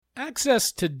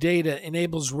Access to data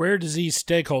enables rare disease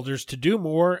stakeholders to do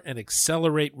more and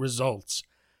accelerate results.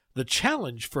 The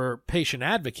challenge for patient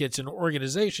advocates and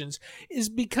organizations is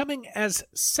becoming as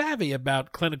savvy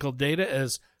about clinical data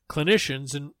as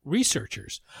clinicians and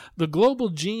researchers. The Global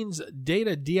Genes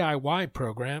Data DIY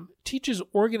program teaches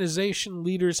organization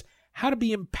leaders how to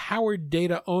be empowered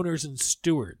data owners and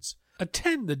stewards.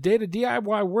 Attend the Data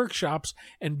DIY workshops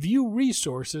and view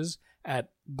resources at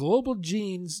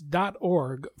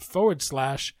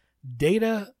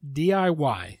globalgenes.org/data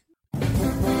DIY.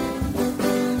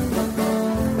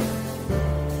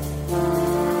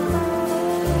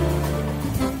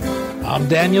 I'm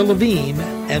Daniel Levine,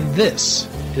 and this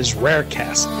is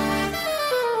Rarecast.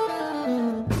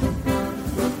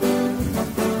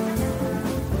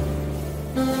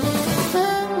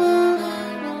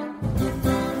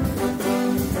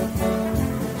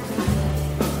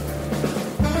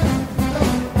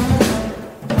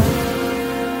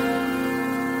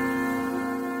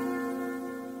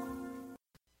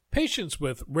 Patients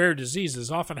with rare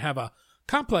diseases often have a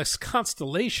complex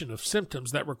constellation of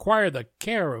symptoms that require the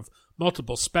care of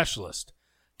multiple specialists.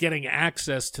 Getting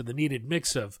access to the needed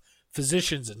mix of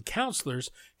physicians and counselors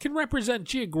can represent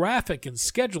geographic and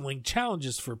scheduling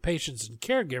challenges for patients and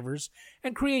caregivers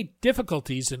and create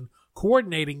difficulties in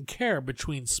coordinating care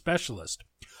between specialists.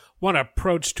 One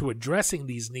approach to addressing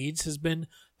these needs has been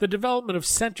the development of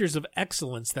centers of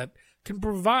excellence that can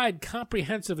provide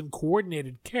comprehensive and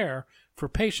coordinated care for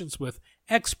patients with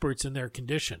experts in their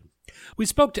condition. We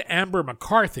spoke to Amber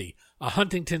McCarthy, a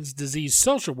Huntington's disease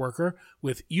social worker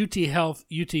with UTHealth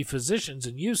UT Physicians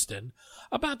in Houston,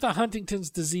 about the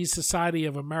Huntington's Disease Society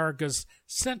of America's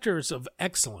Centers of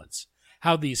Excellence,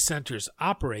 how these centers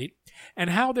operate,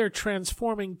 and how they're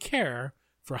transforming care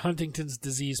for Huntington's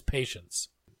disease patients.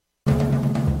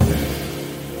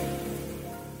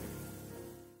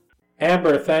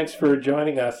 Amber, thanks for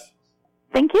joining us.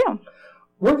 Thank you.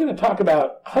 We're going to talk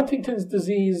about Huntington's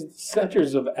disease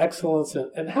centers of excellence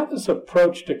and how this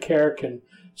approach to care can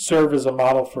serve as a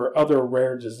model for other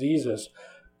rare diseases.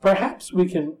 Perhaps we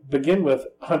can begin with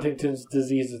Huntington's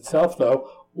disease itself, though.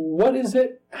 What is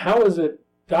it? How is it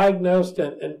diagnosed?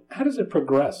 And how does it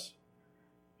progress?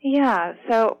 Yeah,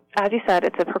 so as you said,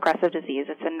 it's a progressive disease.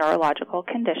 It's a neurological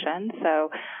condition. So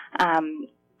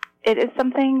it is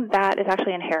something that is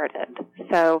actually inherited.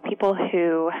 So people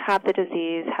who have the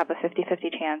disease have a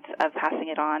 50-50 chance of passing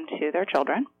it on to their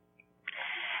children.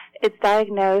 It's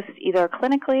diagnosed either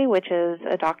clinically, which is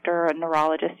a doctor, a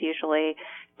neurologist usually,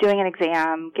 doing an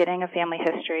exam, getting a family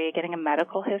history, getting a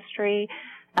medical history,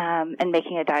 and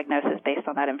making a diagnosis based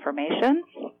on that information.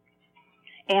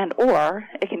 And or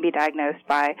it can be diagnosed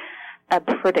by a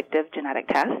predictive genetic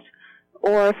test.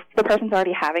 Or if the person's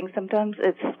already having symptoms,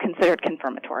 it's considered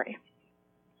confirmatory.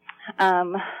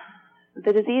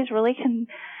 The disease really can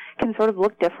sort of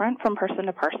look different from person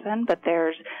to person, but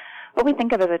there's what we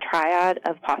think of as a triad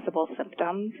of possible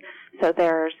symptoms. So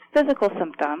there's physical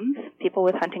symptoms. People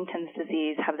with Huntington's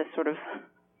disease have this sort of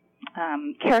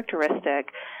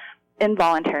characteristic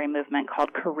involuntary movement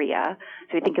called chorea.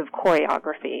 So we think of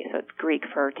choreography, so it's Greek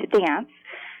for to dance.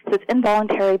 So it's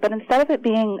involuntary, but instead of it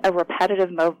being a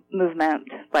repetitive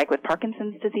movement, like with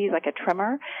Parkinson's disease, like a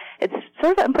tremor, it's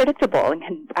sort of unpredictable and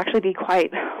can actually be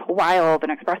quite wild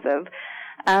and expressive.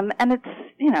 And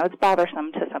it's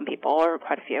bothersome to some people, or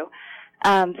quite a few.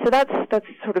 So that's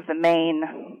sort of the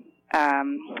main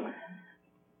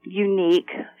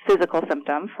unique physical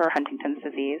symptom for Huntington's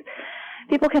disease.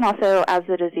 People can also, as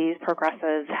the disease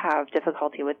progresses, have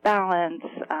difficulty with balance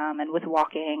and with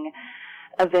walking.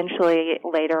 Eventually,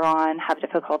 later on, have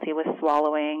difficulty with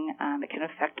swallowing. It can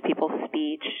affect people's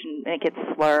speech, and it gets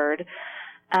slurred.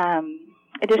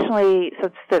 Additionally, so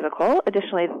it's physical.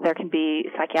 Additionally, there can be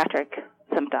psychiatric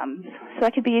symptoms. So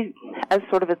that could be as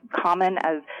sort of as common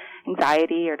as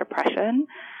anxiety or depression.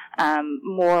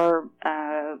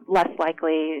 Less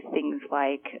likely things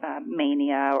like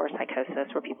mania or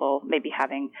psychosis, where people may be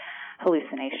having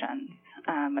hallucinations.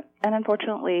 And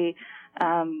unfortunately,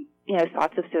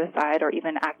 thoughts of suicide or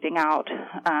even acting out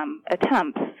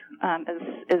attempts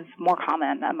is more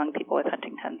common among people with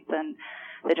Huntington's than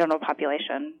the general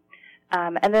population.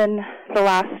 And then the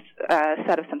last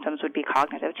set of symptoms would be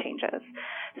cognitive changes.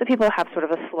 So people have sort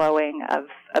of a slowing of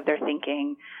their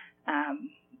thinking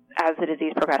as the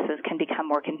disease progresses, can become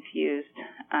more confused,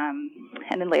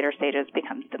 and in later stages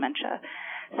becomes dementia.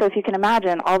 So if you can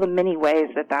imagine all the many ways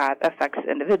that affects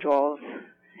individuals,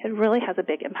 it really has a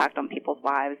big impact on people's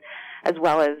lives, as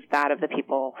well as that of the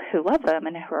people who love them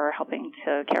and who are helping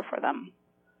to care for them.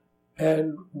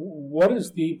 And what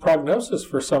is the prognosis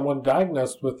for someone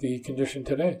diagnosed with the condition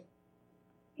today?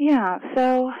 Yeah,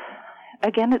 so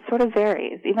again, it sort of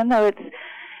varies. Even though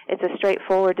it's a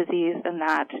straightforward disease in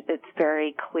that it's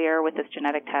very clear with this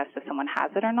genetic test if someone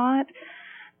has it or not,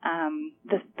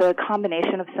 the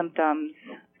combination of symptoms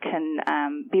can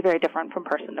be very different from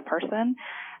person to person,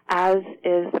 as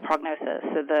is the prognosis,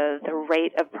 so the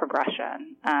rate of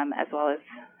progression, as well as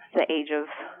the age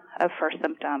of first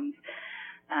symptoms.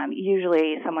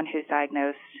 Usually someone who's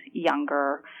diagnosed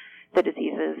younger, the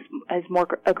disease is more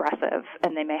aggressive,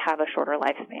 and they may have a shorter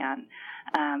lifespan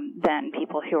than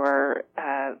people who are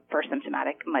first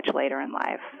symptomatic much later in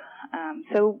life.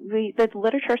 So the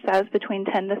literature says between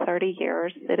 10 to 30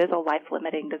 years, it is a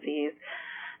life-limiting disease,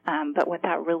 but what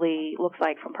that really looks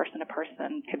like from person to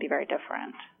person could be very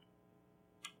different.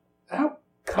 How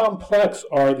complex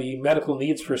are the medical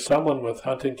needs for someone with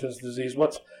Huntington's disease?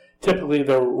 What's typically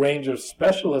the range of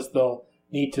specialists they'll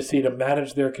need to see to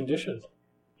manage their condition?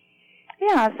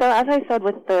 Yeah, so as I said,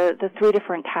 with the three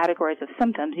different categories of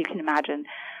symptoms, you can imagine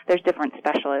there's different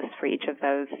specialists for each of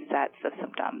those sets of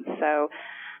symptoms. So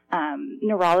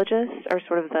neurologists are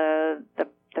sort of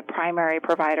the primary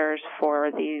providers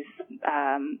for these,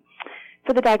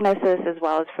 for the diagnosis as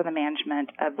well as for the management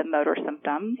of the motor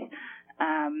symptoms.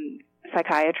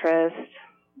 Psychiatrists,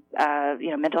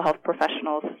 mental health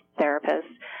professionals,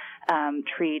 therapists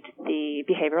treat the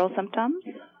behavioral symptoms.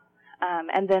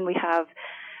 And then we have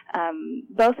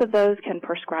both of those can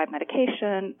prescribe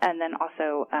medication, and then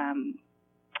also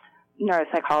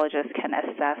neuropsychologists can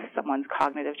assess someone's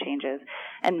cognitive changes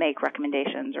and make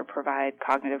recommendations or provide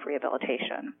cognitive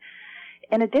rehabilitation.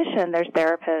 In addition, there's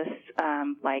therapists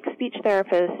like speech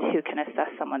therapists who can assess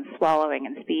someone's swallowing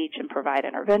and speech and provide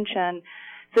intervention,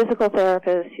 physical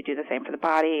therapists who do the same for the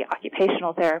body,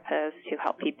 occupational therapists who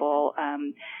help people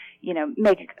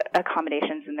make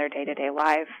accommodations in their day-to-day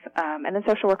life, and then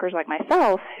social workers like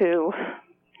myself who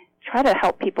try to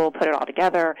help people put it all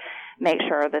together, make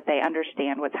sure that they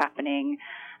understand what's happening,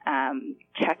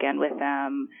 check in with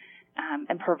them,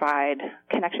 and provide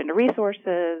connection to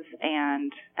resources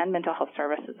and mental health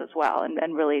services as well,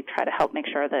 and really try to help make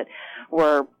sure that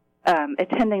we're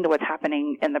attending to what's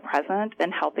happening in the present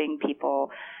and helping people,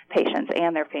 patients,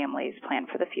 and their families plan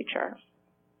for the future.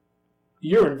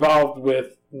 You're involved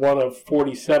with one of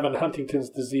 47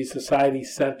 Huntington's Disease Society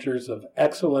Centers of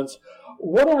Excellence.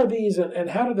 What are these,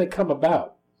 and how do they come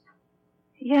about?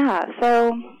 Yeah,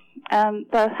 so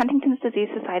the Huntington's Disease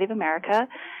Society of America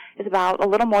is about a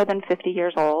little more than 50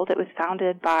 years old. It was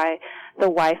founded by the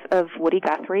wife of Woody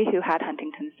Guthrie, who had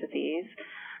Huntington's disease.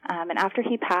 And after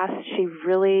he passed, she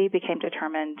really became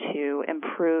determined to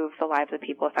improve the lives of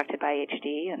people affected by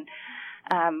HD. And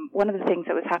one of the things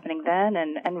that was happening then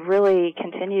and really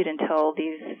continued until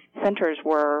these centers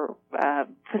were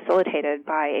facilitated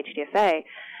by HDSA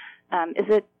is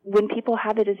that when people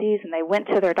had the disease and they went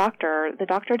to their doctor, the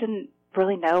doctor didn't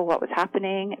really know what was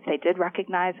happening, if they did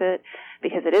recognize it,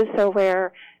 because it is so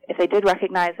rare. If they did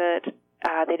recognize it,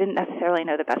 they didn't necessarily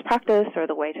know the best practice or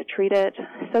the way to treat it.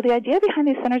 So the idea behind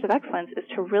these centers of excellence is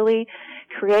to really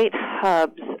create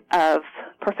hubs of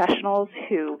professionals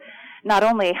who not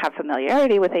only have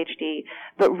familiarity with HD,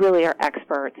 but really are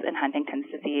experts in Huntington's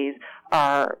disease,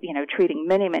 are, treating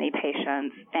many, many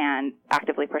patients and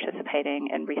actively participating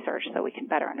in research so we can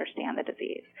better understand the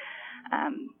disease.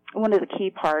 One of the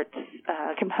key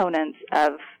components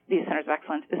of these centers of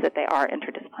excellence is that they are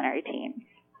interdisciplinary teams.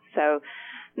 So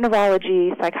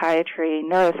neurology, psychiatry,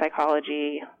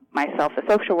 neuropsychology, myself,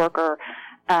 a social worker,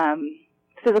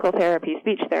 physical therapy,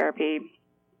 speech therapy,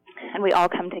 and we all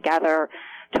come together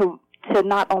to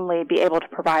not only be able to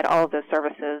provide all of those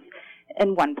services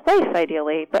in one place,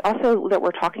 ideally, but also that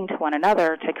we're talking to one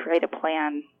another to create a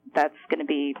plan that's going to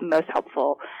be most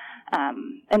helpful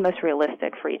and most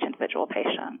realistic for each individual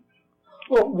patient.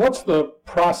 Well, what's the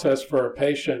process for a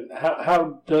patient?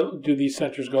 How do these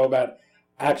centers go about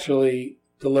actually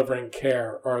delivering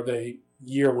care? Are they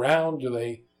year-round? Do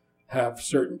they have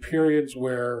certain periods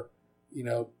where,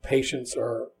 patients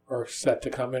are set to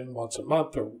come in once a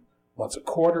month or once a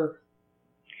quarter?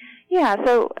 Yeah,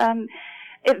 so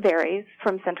it varies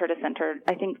from center to center,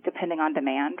 I think, depending on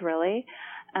demand, really.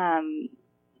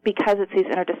 Because it's these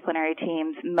interdisciplinary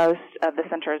teams, most of the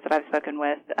centers that I've spoken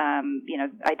with,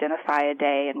 identify a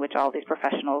day in which all these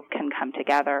professionals can come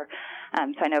together.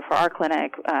 So I know for our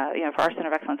clinic, for our Center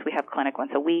of Excellence, we have clinic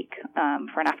once a week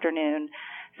for an afternoon.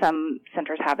 Some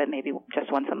centers have it maybe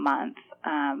just once a month.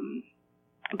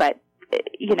 But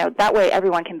that way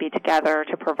everyone can be together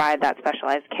to provide that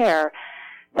specialized care.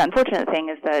 The unfortunate thing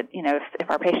is that, if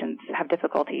our patients have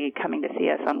difficulty coming to see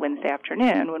us on Wednesday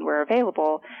afternoon when we're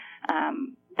available,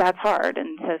 that's hard.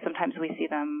 And so sometimes we see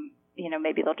them,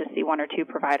 maybe they'll just see one or two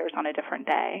providers on a different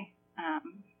day.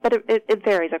 But it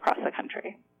varies across the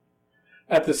country.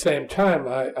 At the same time,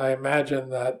 I imagine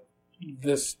that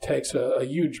this takes a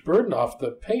huge burden off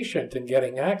the patient in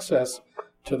getting access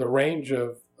to the range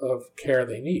of care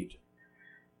they need.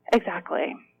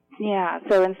 Exactly. Yeah.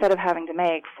 So instead of having to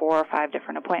make 4 or 5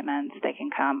 different appointments, they can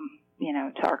come,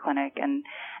 to our clinic and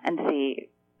see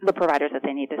the providers that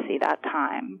they need to see that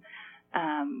time.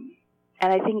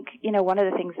 And I think, one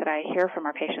of the things that I hear from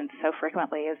our patients so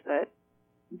frequently is that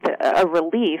a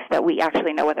relief that we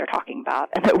actually know what they're talking about,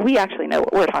 and that we actually know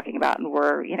what we're talking about, and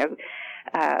we're,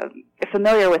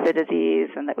 familiar with the disease,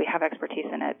 and that we have expertise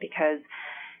in it, because,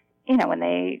 when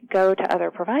they go to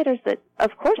other providers that,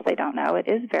 of course, they don't know. It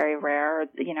is very rare.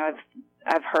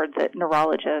 I've heard that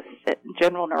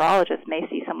general neurologists may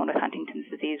see someone with Huntington's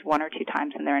disease 1 or 2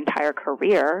 times in their entire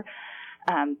career.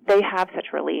 They have such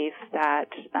relief that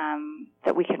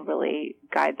we can really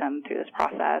guide them through this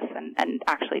process and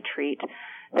actually treat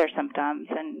their symptoms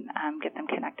and get them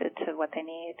connected to what they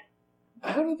need.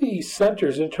 How do these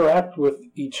centers interact with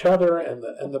each other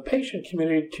and the patient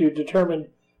community to determine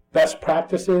best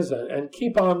practices and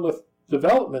keep on with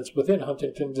developments within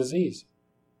Huntington disease?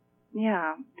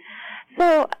 Yeah.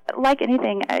 So, like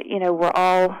anything, we're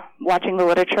all watching the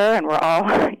literature, and we're all,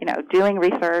 doing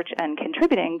research and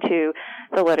contributing to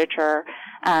the literature.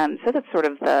 So that's sort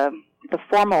of the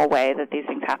formal way that these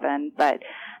things happen. But,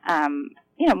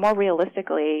 more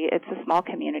realistically, it's a small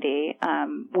community.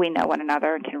 We know one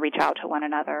another and can reach out to one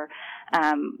another.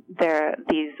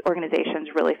 These organizations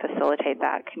really facilitate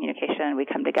that communication. We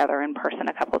come together in person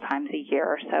a couple times a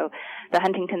year. So the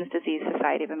Huntington's Disease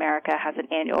Society of America has an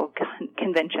annual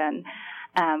convention,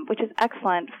 which is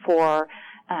excellent for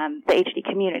the HD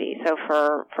community. So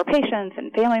for patients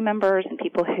and family members and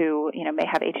people who, may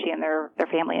have HD in their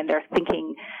family and they're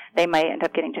thinking they might end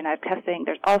up getting genetic testing,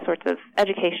 there's all sorts of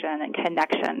education and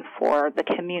connection for the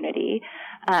community.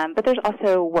 But there's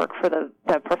also work for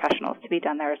the professionals to be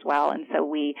done there as well. And so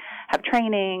we have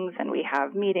trainings and we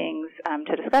have meetings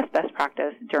to discuss best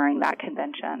practice during that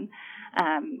convention.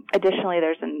 Additionally,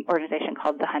 there's an organization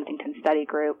called the Huntington Study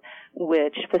Group,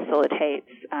 which facilitates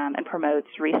and promotes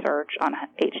research on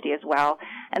HD as well.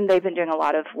 And they've been doing a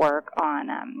lot of work on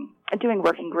doing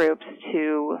working groups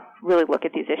to really look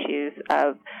at these issues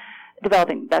of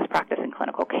developing best practice in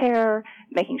clinical care,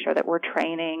 making sure that we're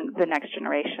training the next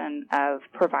generation of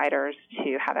providers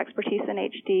to have expertise in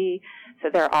HD. So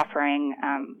they're offering,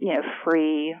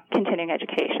 free continuing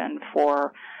education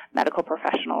for medical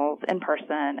professionals in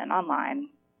person and online,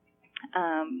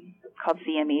 called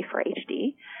CME for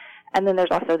HD. And then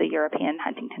there's also the European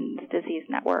Huntington's Disease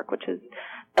Network, which is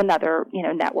another,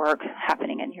 network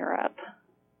happening in Europe.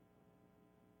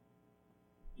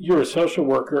 You're a social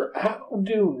worker. How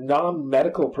do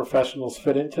non-medical professionals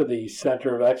fit into the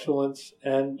Center of Excellence,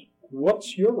 and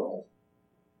what's your role?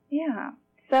 Yeah.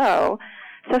 So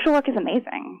social work is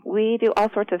amazing. We do all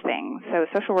sorts of things. So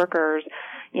social workers,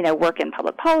 work in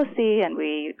public policy, and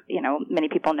we, many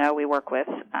people know we work with,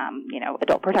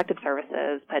 adult protective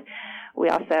services, but we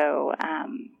also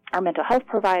are mental health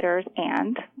providers,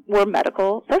 and we're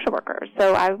medical social workers.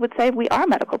 So I would say we are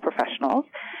medical professionals.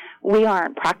 We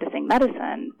aren't practicing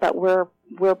medicine, but we're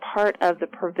part of the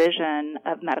provision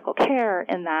of medical care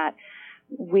in that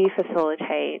we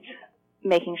facilitate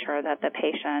making sure that the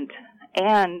patient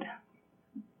and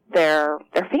their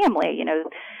family,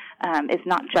 is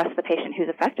not just the patient who's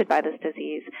affected by this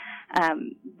disease,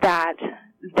 that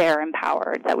they're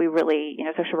empowered, that we really,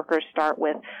 social workers start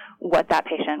with what that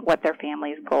patient, what their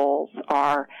family's goals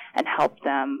are, and help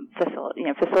them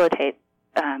facilitate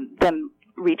them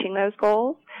reaching those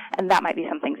goals. And that might be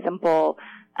something simple,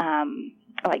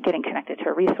 like getting connected to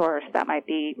a resource. That might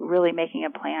be really making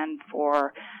a plan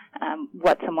for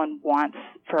what someone wants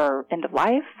for end of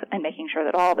life and making sure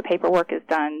that all the paperwork is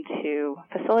done to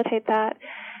facilitate that.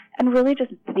 And really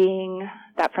just being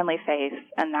that friendly face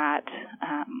and that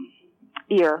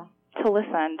ear to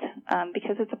listen,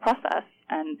 because it's a process.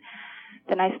 And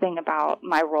the nice thing about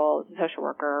my role as a social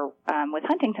worker with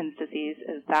Huntington's disease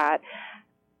is that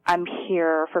I'm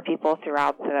here for people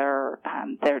throughout their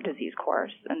disease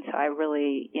course. And so I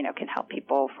really, can help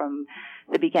people from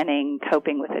the beginning,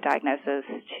 coping with the diagnosis,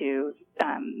 to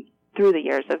through the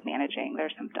years of managing their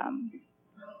symptoms.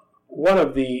 One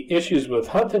of the issues with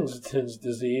Huntington's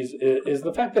disease is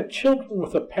the fact that children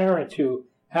with a parent who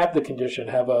have the condition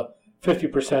have a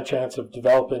 50% chance of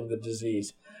developing the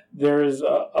disease. There is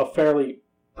a fairly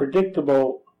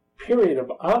predictable period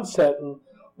of onset, and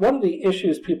one of the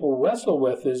issues people wrestle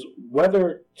with is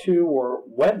whether to or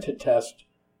when to test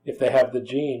if they have the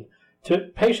gene. To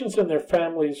patients and their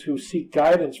families who seek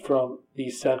guidance from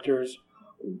these centers,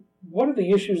 what are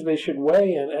the issues they should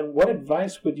weigh, and what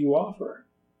advice would you offer?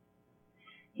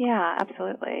 Yeah,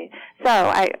 absolutely. So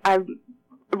I'm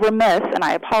remiss, and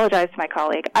I apologize to my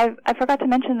colleague. I forgot to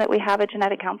mention that we have a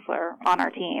genetic counselor on our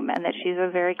team, and that she's a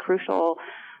very crucial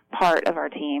part of our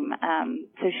team.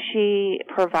 So she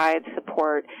provides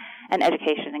support and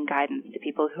education and guidance to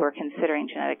people who are considering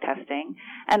genetic testing.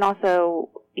 And also,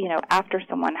 after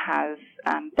someone has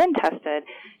been tested,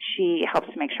 she helps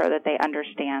to make sure that they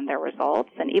understand their results.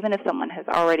 And even if someone has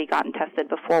already gotten tested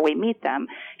before we meet them,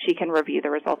 she can review the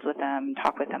results with them,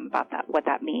 talk with them about what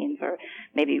that means, or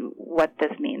maybe what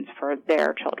this means for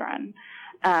their children.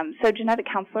 So genetic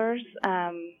counselors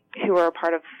who are a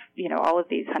part of, all of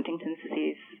these Huntington's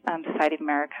Disease Society of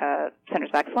America Centers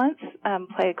of Excellence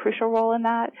play a crucial role in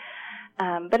that.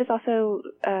 But it's also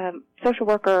social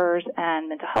workers and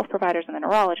mental health providers and the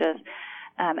neurologists.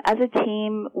 As a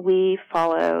team, we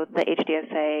follow the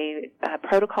HDSA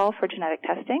protocol for genetic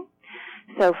testing.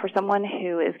 So for someone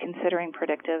who is considering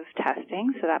predictive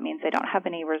testing, so that means they don't have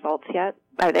any results yet,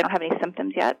 or they don't have any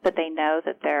symptoms yet, but they know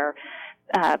that their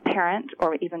parent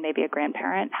or even maybe a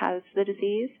grandparent has the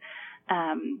disease.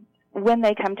 When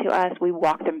they come to us, we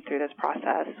walk them through this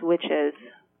process, which is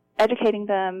educating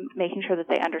them, making sure that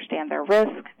they understand their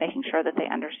risk, making sure that they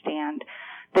understand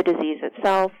the disease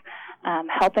itself,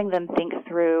 helping them think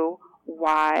through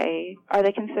why are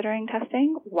they considering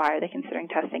testing? Why are they considering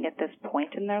testing at this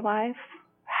point in their life?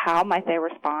 How might they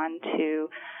respond to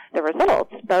the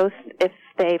results, both if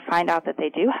they find out that they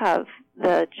do have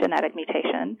the genetic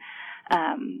mutation,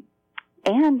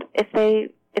 and if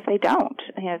they don't.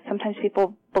 Sometimes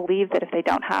people believe that if they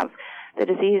don't have the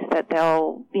disease that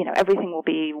they'll, everything will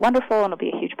be wonderful and it'll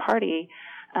be a huge party.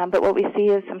 But what we see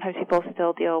is sometimes people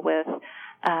still deal with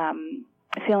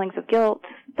feelings of guilt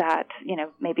that,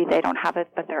 maybe they don't have it,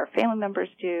 but their family members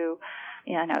do,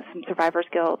 some survivor's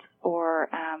guilt, or,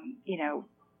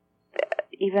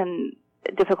 even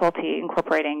difficulty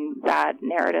incorporating that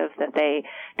narrative that they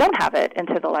don't have it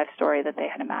into the life story that they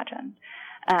had imagined.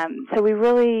 So we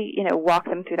really, walk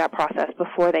them through that process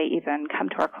before they even come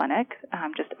to our clinic,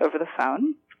 just over the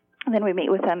phone. And then we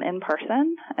meet with them in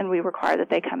person, and we require that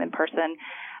they come in person,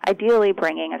 ideally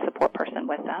bringing a support person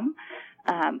with them.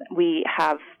 We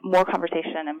have more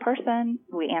conversation in person.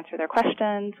 We answer their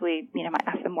questions. We, might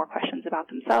ask them more questions about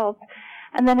themselves.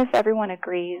 And then if everyone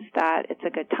agrees that it's a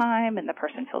good time and the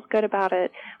person feels good about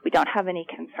it, we don't have any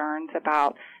concerns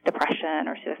about depression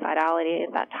or suicidality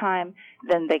at that time,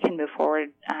 then they can move forward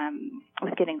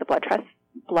with getting the blood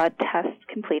test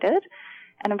completed.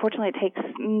 And unfortunately, it takes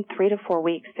 3 to 4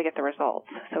 weeks to get the results.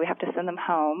 So we have to send them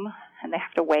home, and they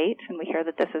have to wait. And we hear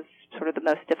that this is sort of the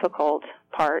most difficult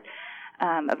part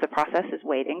of the process, is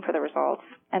waiting for the results.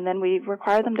 And then we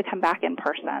require them to come back in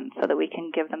person so that we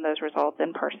can give them those results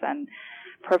in person,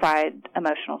 provide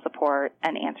emotional support,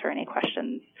 and answer any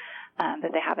questions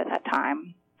that they have at that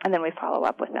time. And then we follow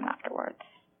up with them afterwards.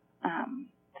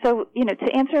 So,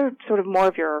 to answer sort of more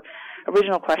of your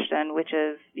original question, which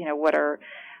is, what are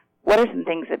some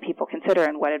things that people consider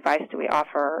and what advice do we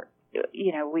offer?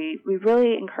 We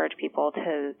really encourage people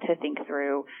to think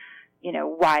through,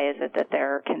 why is it that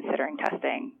they're considering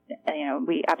testing?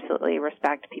 We absolutely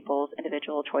respect people's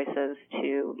individual choices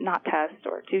to not test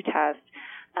or to test.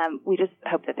 We just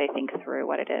hope that they think through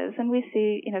what it is. And we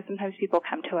see, sometimes people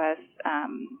come to us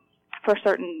for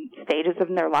certain stages of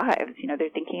their lives. They're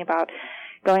thinking about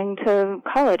going to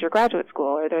college or graduate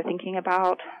school, or they're thinking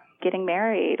about getting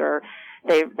married, or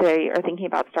they are thinking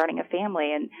about starting a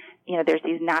family. And, there's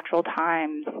these natural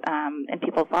times in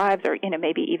people's lives, or,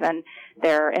 maybe even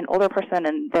they're an older person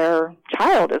and their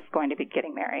child is going to be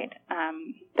getting married.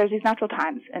 There's these natural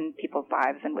times in people's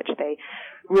lives in which they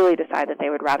really decide that they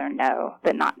would rather know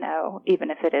than not know,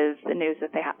 even if it is the news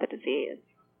that they have the disease.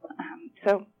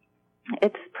 So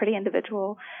it's pretty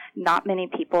individual. Not many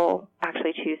people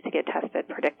actually choose to get tested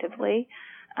predictively.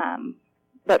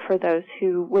 But for those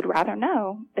who would rather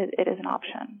know, it is an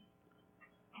option.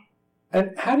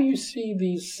 And how do you see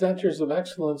these centers of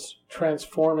excellence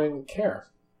transforming care?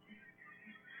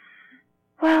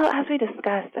 Well, as we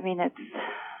discussed, it's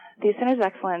these centers of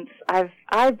excellence.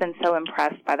 I've been so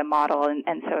impressed by the model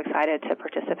and so excited to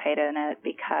participate in it,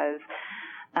 because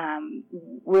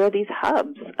we're these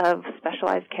hubs of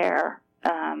specialized care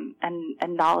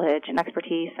and knowledge and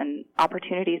expertise and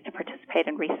opportunities to participate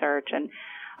in research and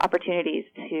opportunities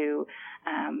to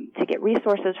get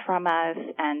resources from us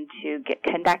and to get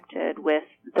connected with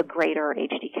the greater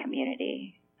HD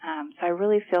community. So I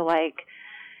really feel like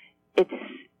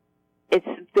it's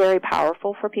very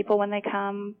powerful for people when they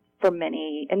come in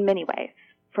many ways,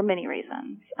 for many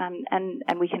reasons.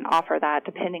 And we can offer that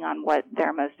depending on what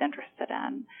they're most interested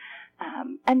in.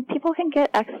 And people can get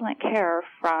excellent care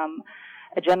from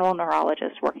a general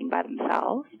neurologist working by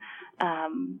themselves,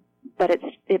 but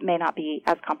it may not be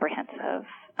as comprehensive,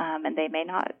 and they may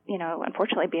not,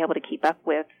 unfortunately, be able to keep up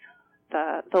with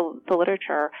the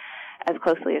literature as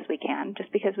closely as we can,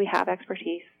 just because we have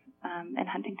expertise in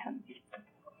Huntington's.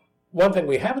 One thing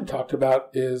we haven't talked about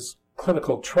is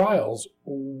clinical trials.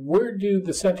 Where do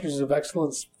the Centers of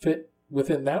Excellence fit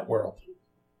within that world?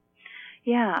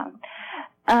 Yeah.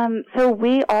 So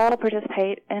we all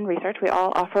participate in research. We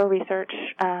all offer research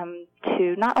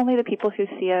to not only the people who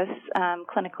see us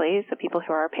clinically, so people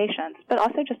who are our patients, but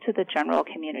also just to the general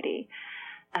community.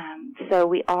 So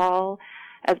we all,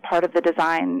 as part of the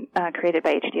design created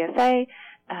by HDSA,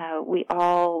 we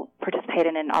all participate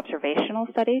in an observational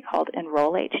study called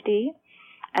Enroll HD,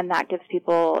 and that gives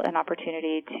people an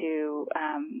opportunity to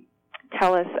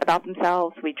tell us about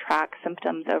themselves. We track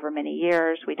symptoms over many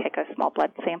years. We take a small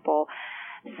blood sample,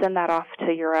 send that off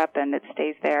to Europe, and it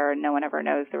stays there, and no one ever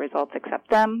knows the results except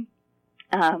them.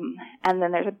 And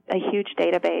then there's a huge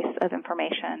database of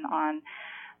information on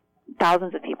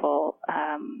thousands of people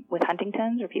with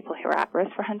Huntington's or people who are at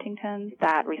risk for Huntington's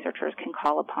that researchers can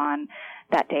call upon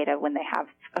that data when they have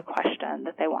a question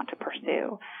that they want to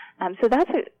pursue. So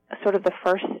that's sort of the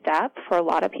first step for a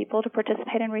lot of people to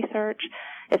participate in research.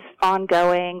 It's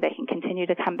ongoing. They can continue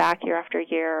to come back year after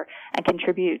year and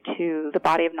contribute to the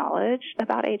body of knowledge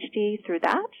about HD through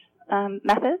that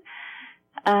method.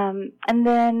 And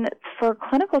then for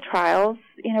clinical trials,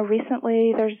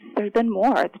 recently there's been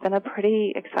more. It's been a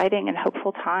pretty exciting and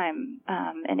hopeful time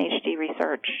in HD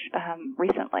research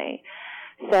recently.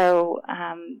 So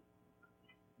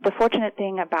the fortunate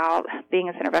thing about being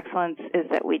a Center of Excellence is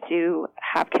that we do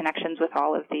have connections with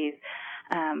all of these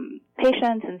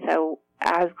patients, and so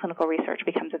as clinical research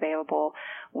becomes available,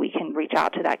 we can reach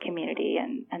out to that community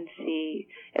and see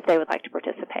if they would like to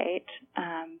participate.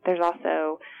 There's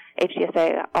also,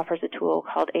 HDSA offers a tool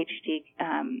called HD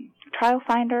Trial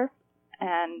Finder,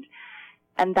 and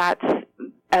that's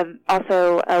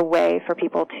also a way for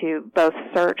people to both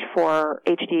search for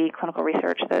HD clinical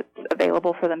research that's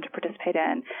available for them to participate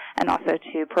in, and also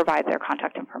to provide their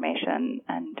contact information,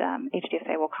 and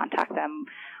HDSA will contact them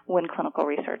when clinical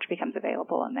research becomes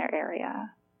available in their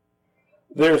area.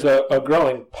 There's a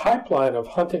growing pipeline of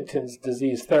Huntington's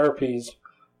disease therapies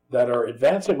that are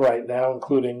advancing right now,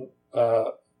 including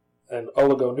an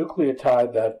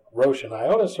oligonucleotide that Roche and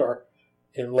Ionis are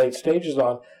in late stages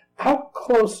on. How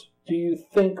close do you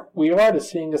think we are to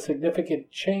seeing a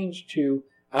significant change to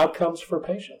outcomes for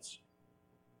patients?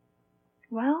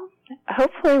 Well,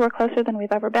 hopefully we're closer than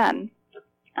we've ever been.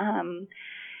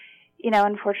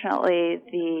 Unfortunately,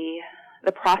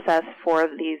 the process for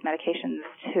these medications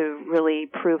to really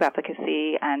prove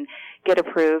efficacy and get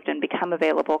approved and become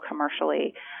available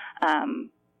commercially,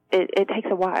 it takes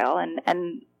a while,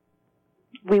 and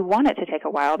we want it to take a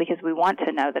while because we want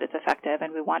to know that it's effective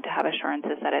and we want to have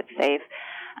assurances that it's safe,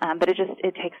 but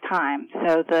it takes time.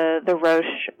 So the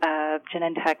Roche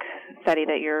Genentech study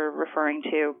that you're referring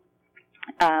to,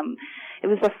 it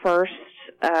was the first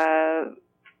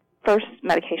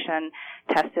medication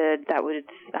tested that was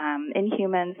in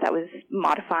humans that was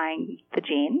modifying the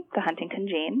gene, the Huntington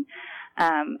gene.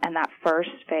 And that first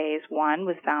phase 1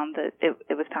 was found that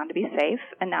it was found to be safe,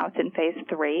 and now it's in phase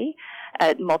 3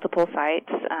 at multiple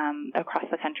sites across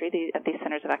the country at these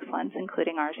Centers of Excellence,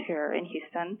 including ours here in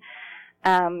Houston.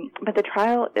 But the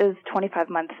trial is 25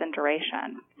 months in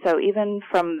duration. So even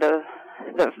from the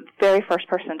very first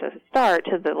person to start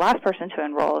to the last person to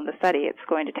enroll in the study, it's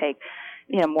going to take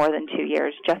more than 2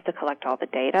 years just to collect all the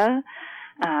data.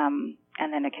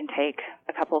 And then it can take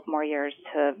a couple of more years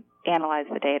to analyze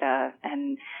the data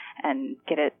and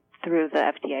get it through the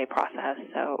FDA process.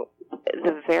 So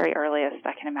the very earliest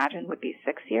I can imagine would be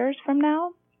 6 years from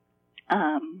now.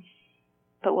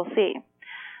 But we'll see.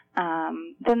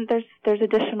 Then there's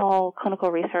additional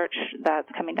clinical research that's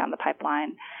coming down the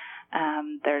pipeline.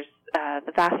 There's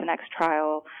the Vasinex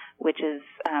trial, which is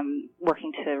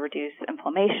working to reduce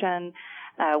inflammation.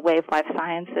 Wave Life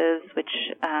Sciences, which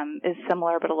is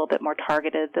similar but a little bit more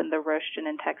targeted than the Roche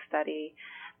Genentech study,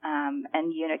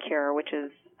 and Unicure, which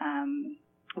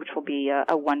will be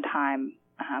a one-time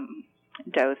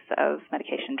dose of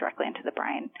medication directly into the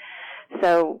brain.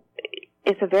 So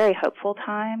it's a very hopeful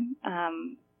time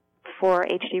for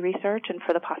HD research and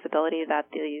for the possibility that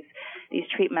these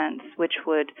treatments, which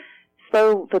would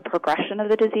slow the progression of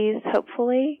the disease,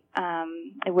 hopefully,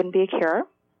 it wouldn't be a cure,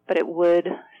 but it would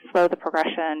slow the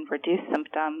progression, reduce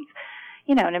symptoms,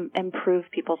 and improve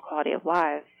people's quality of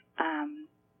lives.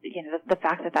 The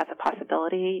fact that that's a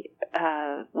possibility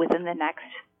within the next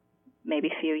maybe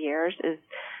few years is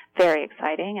very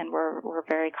exciting, and we're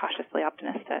very cautiously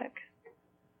optimistic.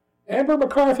 Amber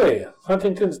McCarthy,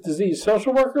 Huntington's disease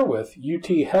social worker with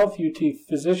UTHealth, UT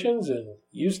Physicians in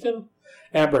Houston.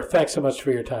 Amber, thanks so much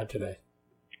for your time today.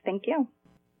 Thank you.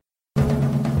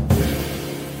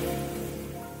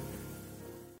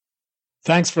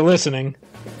 Thanks for listening.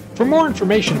 For more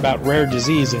information about rare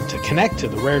disease and to connect to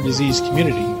the rare disease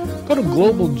community, go to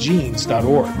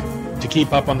globalgenes.org. To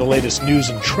keep up on the latest news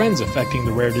and trends affecting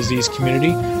the rare disease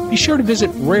community, be sure to visit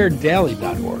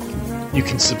raredaily.org. You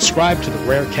can subscribe to the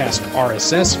Rarecast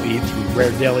RSS feed through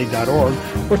raredaily.org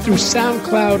or through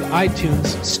SoundCloud,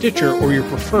 iTunes, Stitcher, or your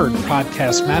preferred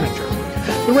podcast manager.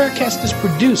 The Rarecast is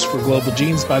produced for Global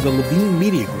Genes by the Levine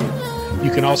Media Group.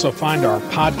 You can also find our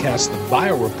podcast, The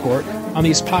Bio Report, on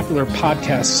these popular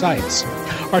podcast sites.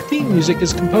 Our theme music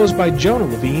is composed by Jonah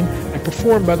Levine and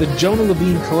performed by the Jonah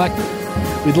Levine Collective.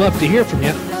 We'd love to hear from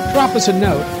you. Drop us a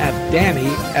note at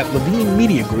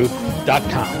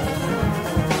danny@levinemediagroup.com.